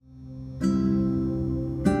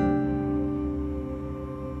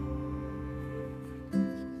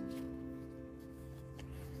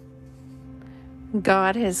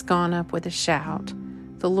God has gone up with a shout,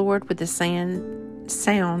 the Lord with the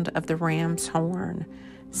sound of the ram's horn.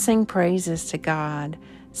 Sing praises to God,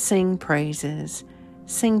 sing praises.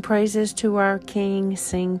 Sing praises to our King,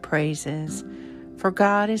 sing praises. For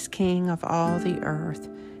God is King of all the earth.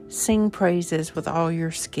 Sing praises with all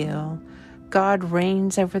your skill. God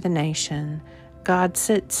reigns over the nation. God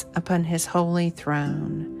sits upon his holy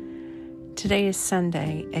throne. Today is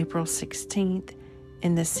Sunday, April 16th,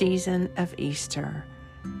 in the season of Easter.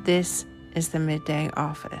 This is the Midday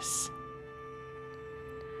Office.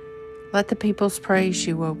 Let the peoples praise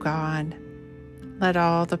you, O God. Let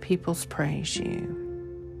all the peoples praise you.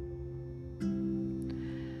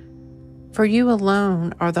 For you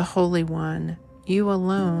alone are the Holy One. You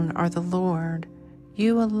alone are the Lord.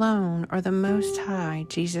 You alone are the Most High,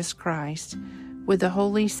 Jesus Christ, with the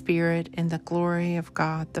Holy Spirit in the glory of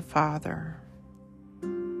God the Father.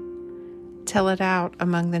 Tell it out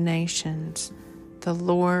among the nations. The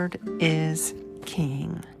Lord is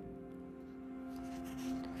King.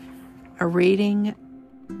 A reading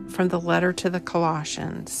from the letter to the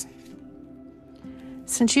Colossians.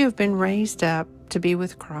 Since you have been raised up to be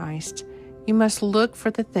with Christ, you must look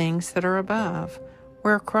for the things that are above,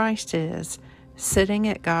 where Christ is, sitting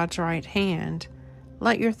at God's right hand.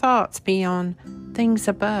 Let your thoughts be on things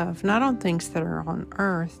above, not on things that are on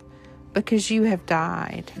earth, because you have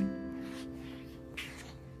died.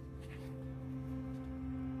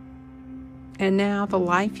 And now the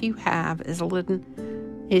life you have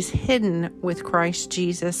is hidden with Christ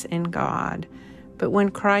Jesus in God. But when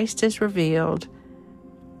Christ is revealed,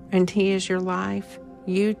 and he is your life,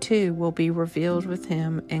 you too will be revealed with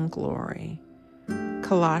him in glory.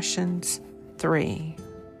 Colossians 3.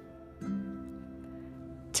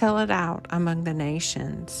 Tell it out among the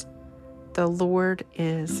nations. The Lord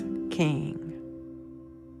is King.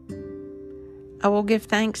 I will give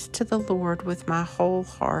thanks to the Lord with my whole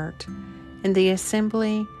heart in the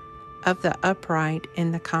assembly of the upright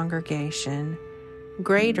in the congregation.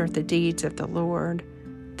 Great are the deeds of the Lord.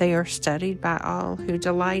 They are studied by all who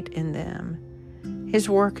delight in them. His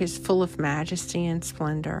work is full of majesty and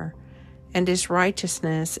splendor, and his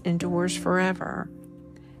righteousness endures forever.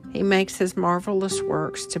 He makes his marvelous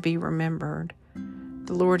works to be remembered.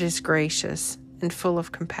 The Lord is gracious and full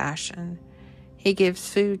of compassion. He gives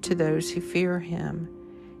food to those who fear him.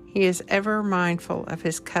 He is ever mindful of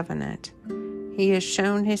his covenant. He has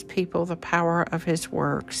shown his people the power of his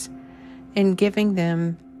works in giving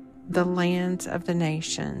them the lands of the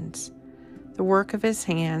nations. The work of his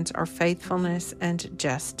hands are faithfulness and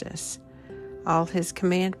justice. All his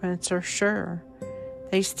commandments are sure.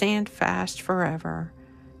 They stand fast forever,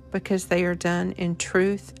 because they are done in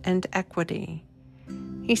truth and equity.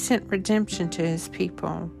 He sent redemption to his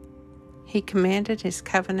people. He commanded his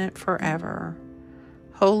covenant forever.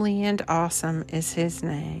 Holy and awesome is his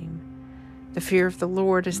name. The fear of the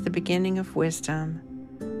Lord is the beginning of wisdom.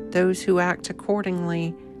 Those who act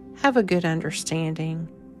accordingly have a good understanding.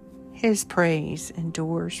 His praise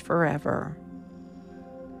endures forever.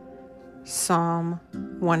 Psalm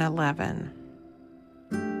 111.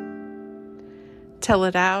 Tell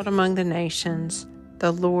it out among the nations.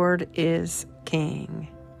 The Lord is King.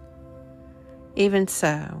 Even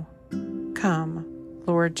so, come,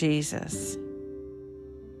 Lord Jesus.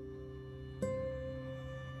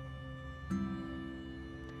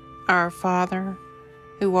 Our Father,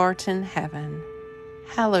 who art in heaven,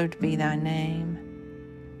 hallowed be thy name.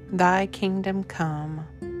 Thy kingdom come,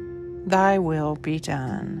 thy will be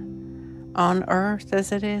done, on earth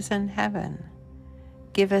as it is in heaven.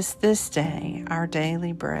 Give us this day our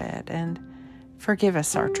daily bread, and forgive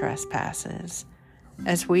us our trespasses,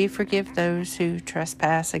 as we forgive those who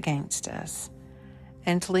trespass against us.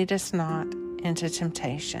 And lead us not into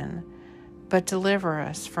temptation, but deliver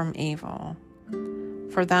us from evil.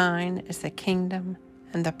 For thine is the kingdom,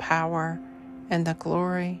 and the power, and the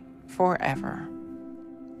glory forever.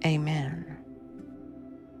 Amen.